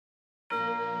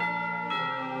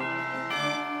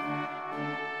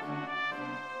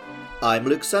I'm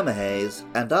Luke Summerhays,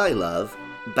 and I love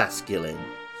Basculin.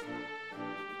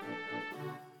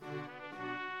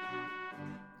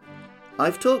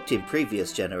 I've talked in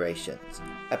previous generations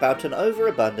about an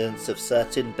overabundance of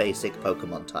certain basic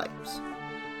Pokemon types.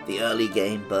 The early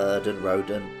game bird and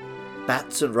rodent,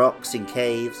 bats and rocks in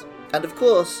caves, and of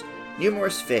course,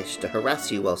 numerous fish to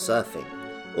harass you while surfing,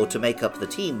 or to make up the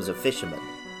teams of fishermen.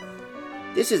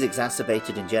 This is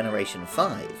exacerbated in Generation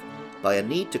 5 by a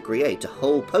need to create a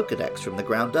whole Pokedex from the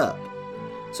ground up,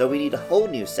 so we need a whole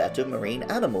new set of marine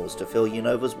animals to fill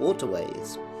Unova's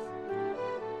waterways.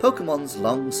 Pokemon's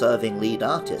long-serving lead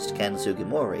artist Ken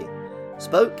Sugimori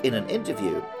spoke in an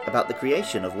interview about the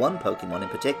creation of one Pokemon in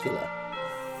particular,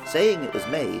 saying it was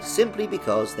made simply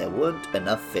because there weren't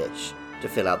enough fish to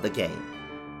fill out the game.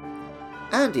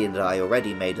 Andy and I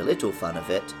already made a little fun of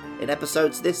it in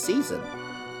episodes this season.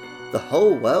 The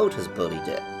whole world has bullied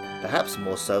it, perhaps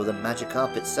more so than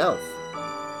Magikarp itself.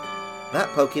 That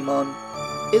Pokemon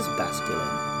is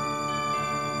Basculin.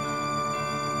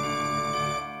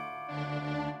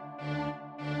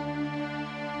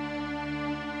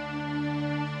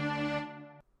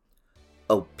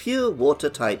 A pure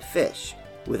water-type fish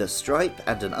with a stripe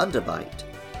and an underbite,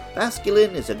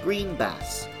 Basculin is a green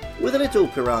bass with a little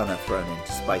piranha thrown in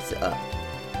to spice it up.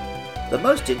 The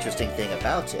most interesting thing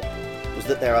about it was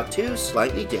that there are two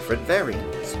slightly different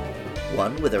variants,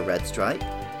 one with a red stripe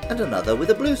and another with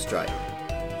a blue stripe.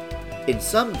 In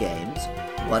some games,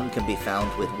 one can be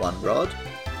found with one rod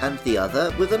and the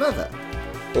other with another,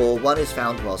 or one is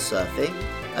found while surfing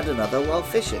and another while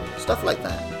fishing, stuff like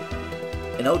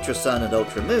that. In Ultra Sun and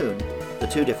Ultra Moon, the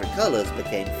two different colours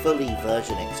became fully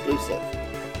version exclusive.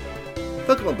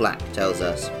 Pokemon Black tells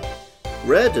us,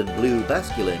 Red and Blue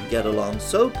Basculin get along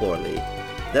so poorly,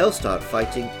 they'll start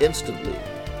fighting instantly.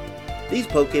 These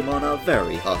Pokemon are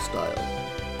very hostile.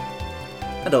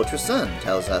 And Ultra Sun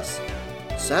tells us,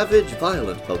 Savage,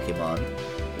 violent Pokemon,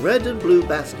 Red and Blue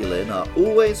Basculin are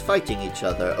always fighting each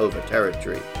other over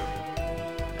territory.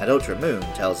 And Ultra Moon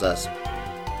tells us,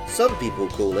 some people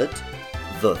call it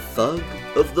the Thug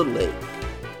of the Lake.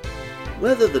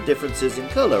 Whether the differences in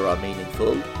colour are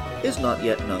meaningful is not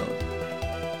yet known.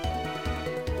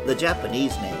 The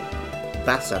Japanese name,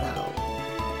 Basarao,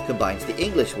 combines the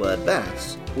English word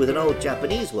bass with an old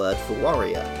Japanese word for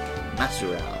warrior,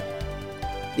 masurao.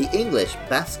 The English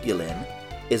Basculin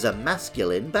is a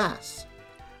masculine bass,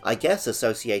 I guess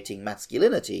associating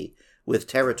masculinity with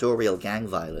territorial gang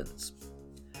violence.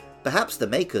 Perhaps the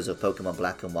makers of Pokemon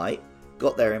Black and White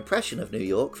got their impression of New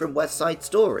York from West Side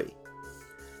Story.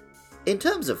 In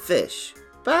terms of fish,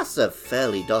 bass are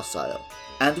fairly docile,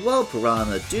 and while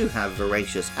piranha do have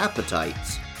voracious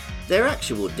appetites, their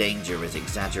actual danger is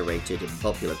exaggerated in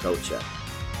popular culture.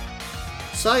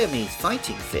 Siamese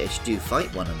fighting fish do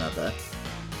fight one another,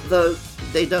 though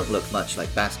they don't look much like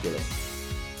Basculin.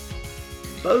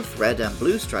 Both red and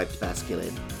blue striped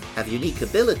Basculin have unique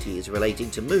abilities relating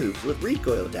to moves with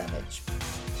recoil damage.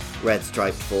 Red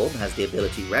striped form has the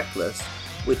ability Reckless,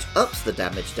 which ups the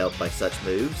damage dealt by such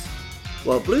moves,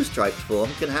 while blue striped form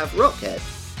can have Rockhead,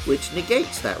 which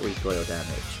negates that recoil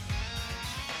damage.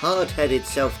 Hard-headed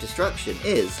self-destruction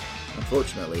is,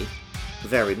 unfortunately,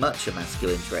 very much a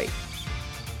masculine trait.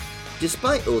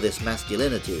 Despite all this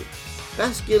masculinity,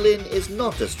 Basculin is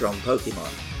not a strong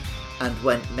Pokemon, and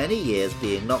went many years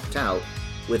being knocked out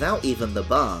without even the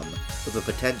balm of a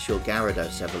potential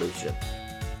Gyarados evolution.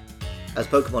 As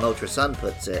Pokemon Ultra Sun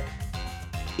puts it,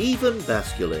 even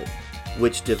Basculin,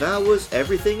 which devours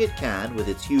everything it can with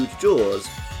its huge jaws,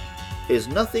 is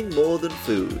nothing more than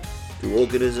food to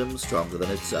organisms stronger than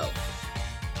itself.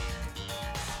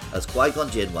 As Qui-Gon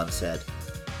Jinn once said,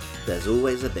 there's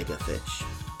always a bigger fish.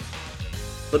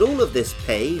 But all of this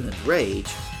pain and rage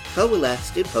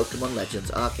coalesced in Pokemon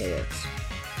Legends Arceus.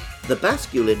 The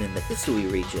Basculin in the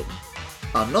Hisui region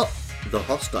are not the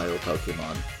hostile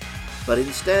Pokemon, but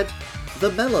instead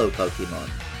the mellow Pokemon,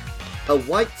 a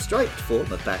white striped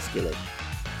form of Basculin.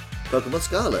 Pokemon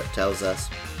Scarlet tells us,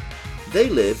 they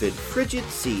live in frigid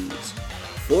seas,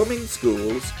 forming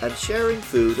schools and sharing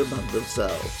food among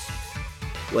themselves.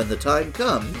 When the time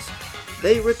comes,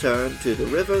 they return to the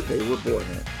river they were born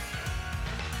in.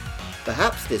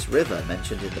 Perhaps this river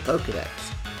mentioned in the Pokedex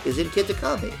is in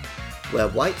Kitakami, where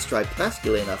white-striped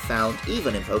Basculin are found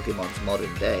even in Pokemon's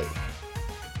modern day.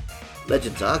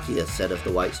 Legends Arceus said of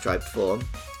the white-striped form,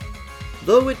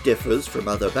 though it differs from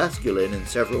other Basculin in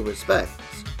several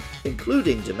respects,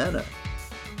 including demeanor,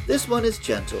 this one is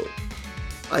gentle.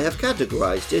 I have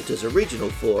categorized it as a regional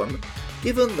form,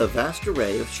 given the vast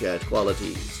array of shared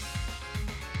qualities.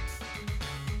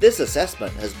 This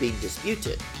assessment has been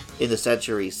disputed in the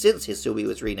centuries since Hisui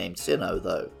was renamed Sinnoh,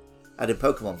 though, And in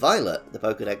Pokemon Violet, the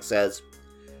Pokedex says,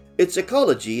 its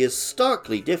ecology is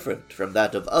starkly different from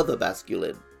that of other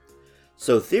Basculin,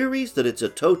 so theories that it's a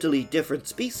totally different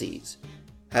species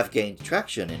have gained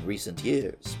traction in recent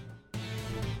years.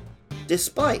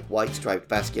 Despite white-striped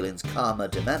Basculin's calmer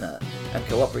demeanour and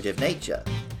cooperative nature,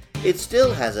 it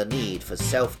still has a need for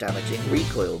self-damaging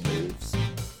recoil moves.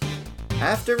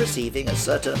 After receiving a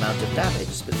certain amount of damage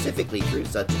specifically through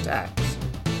such attacks,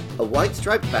 a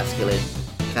white-striped Basculin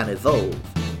can evolve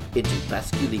into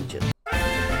Basculegion.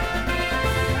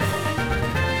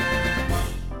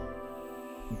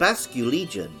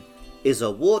 Basculegion is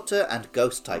a water and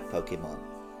ghost-type Pokemon,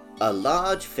 a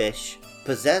large fish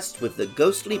possessed with the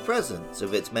ghostly presence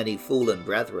of its many fallen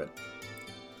brethren.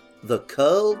 The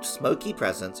curled, smoky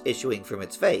presence issuing from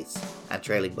its face and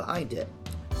trailing behind it,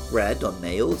 red on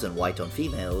males and white on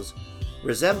females,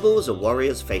 resembles a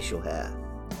warrior's facial hair.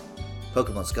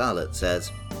 Pokemon Scarlet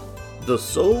says, the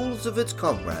souls of its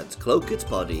comrades cloak its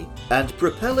body and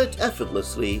propel it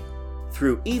effortlessly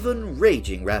through even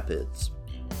raging rapids.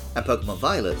 And Pokemon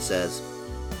Violet says,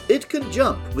 it can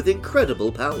jump with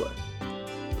incredible power.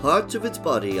 Parts of its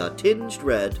body are tinged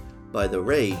red by the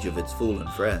rage of its fallen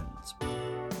friends.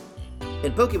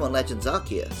 In Pokemon Legends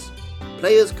Arceus,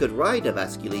 players could ride a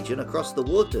Basculegion across the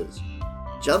waters,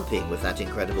 jumping with that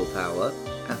incredible power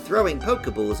and throwing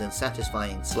Pokeballs in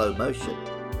satisfying slow motion.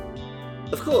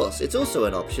 Of course, it's also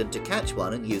an option to catch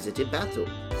one and use it in battle.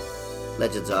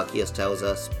 Legends Arceus tells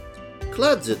us,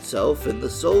 clads itself in the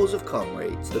souls of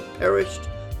comrades that perished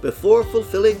before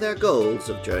fulfilling their goals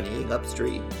of journeying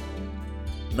upstream.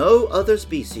 No other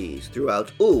species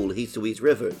throughout all Hisui's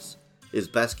rivers is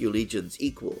Basculegion's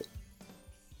equal.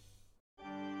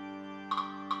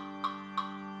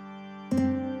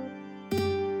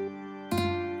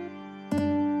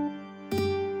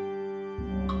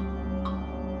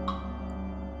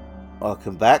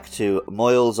 Welcome back to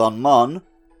Moils on Mon.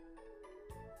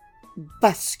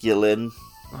 Basculin.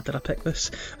 Oh, did I pick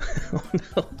this? Oh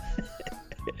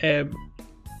no.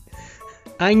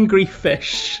 Angry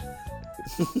fish.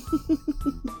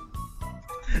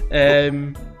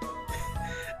 Am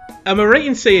I right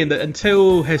in saying that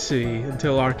until Hisui,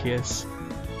 until Arceus,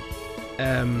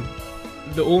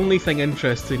 the only thing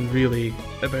interesting really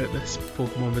about this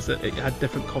Pokemon was that it had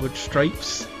different coloured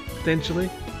stripes, potentially?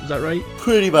 Is that right?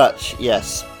 Pretty much,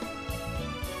 yes.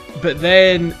 But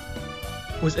then,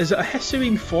 is it a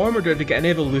Hisuian form or did it get an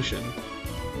evolution?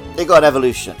 It got an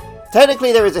evolution.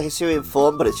 Technically there is a Hisuian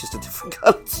form, but it's just a different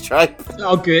coloured stripe.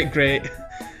 Oh, great.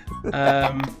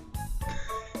 But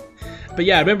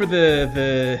yeah, I remember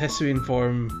the Hisuian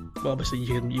form. Well, obviously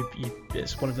you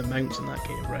it's one of the mounts in that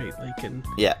game, right? Like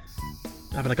yeah,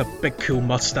 having like a big cool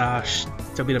mustache,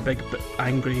 still being a big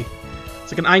angry.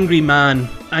 It's like an angry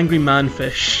man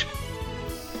fish,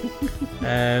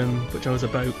 which I was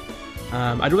about.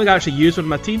 I don't think I actually used one in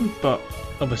my team, but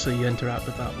obviously you interact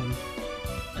with that one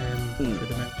for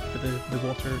the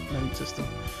water mount system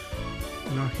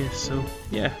in Arceus. So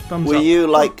yeah, thumbs up. Were you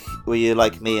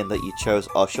like me in that you chose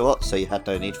Oshawott, so you had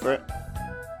no need for it?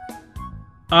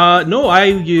 No, I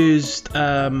used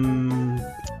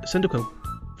Cyndaquil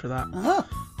for that. Uh-huh.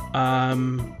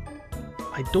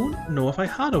 I don't know if I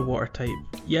had a water type.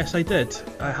 Yes, I did.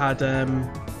 I had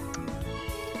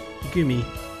Gumi.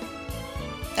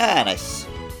 Ah, nice.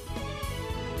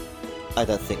 I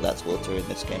don't think that's water in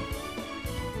this game.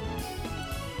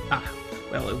 Ah,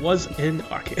 well, it was in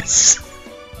Arceus.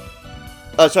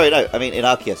 Oh, sorry, no. I mean, in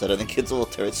Arceus, I don't think it's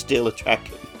water. It's still a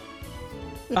dragon.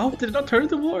 Oh, did it not turn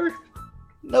into water?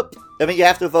 Nope. I mean, you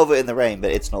have to evolve it in the rain,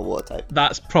 but it's not water type.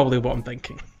 That's probably what I'm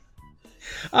thinking.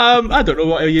 I don't know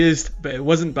what I used, but it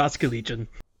wasn't Basculegion.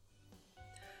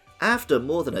 After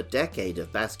more than a decade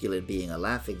of Basculin being a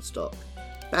laughingstock,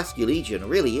 Basculegion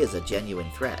really is a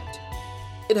genuine threat.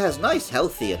 It has nice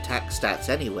healthy attack stats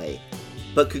anyway,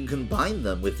 but can combine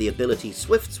them with the ability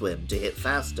Swift Swim to hit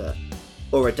faster,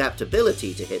 or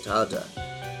Adaptability to hit harder.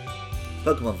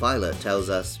 Pokemon Violet tells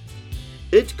us,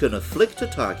 it can afflict a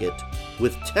target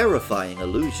with terrifying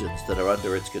illusions that are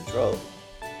under its control.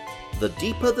 The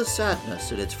deeper the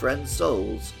sadness in its friends'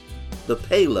 souls, the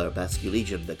paler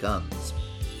Basculegion becomes.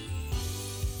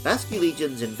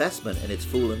 Basculegion's investment in its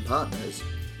fallen partners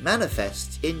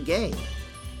manifests in-game,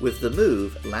 with the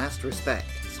move Last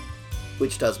Respects,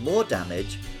 which does more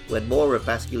damage when more of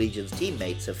Basculegion's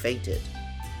teammates have fainted.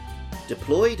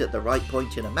 Deployed at the right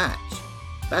point in a match,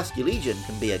 Basculegion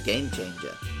can be a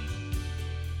game-changer.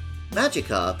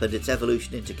 Magikarp and its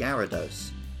evolution into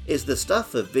Gyarados is the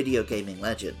stuff of video gaming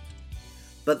legend,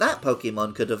 but that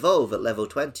Pokemon could evolve at level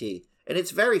 20 in its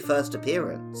very first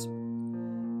appearance.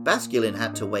 Basculin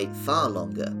had to wait far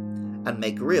longer and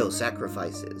make real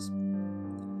sacrifices.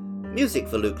 Music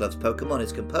for Luke Loves Pokemon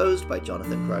is composed by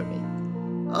Jonathan Cromie.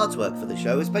 Artwork for the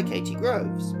show is by Katie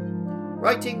Groves.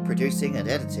 Writing, producing and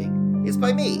editing is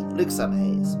by me, Luke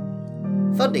Summerhays.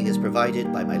 Funding is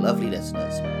provided by my lovely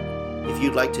listeners. If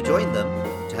you'd like to join them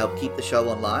to help keep the show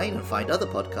online and find other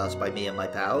podcasts by me and my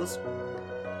pals,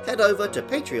 head over to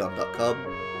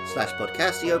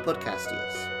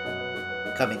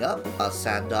patreon.com/podcastiopodcastius. Coming up are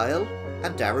Sandile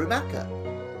and Darumaka.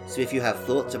 So if you have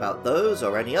thoughts about those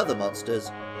or any other monsters,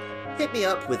 hit me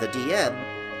up with a DM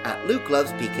at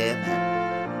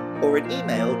lukelovespkmn or an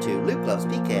email to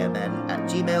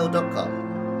lukelovespkmn@gmail.com.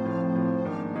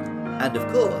 And of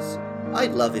course,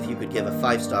 I'd love if you could give a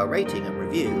 5-star rating and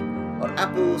review on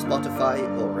Apple, Spotify,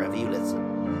 or wherever you listen.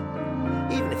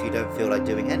 Even if you don't feel like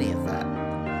doing any of that,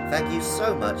 thank you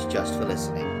so much just for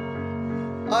listening.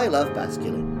 I love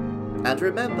Basculin, and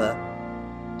remember,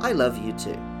 I love you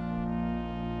too.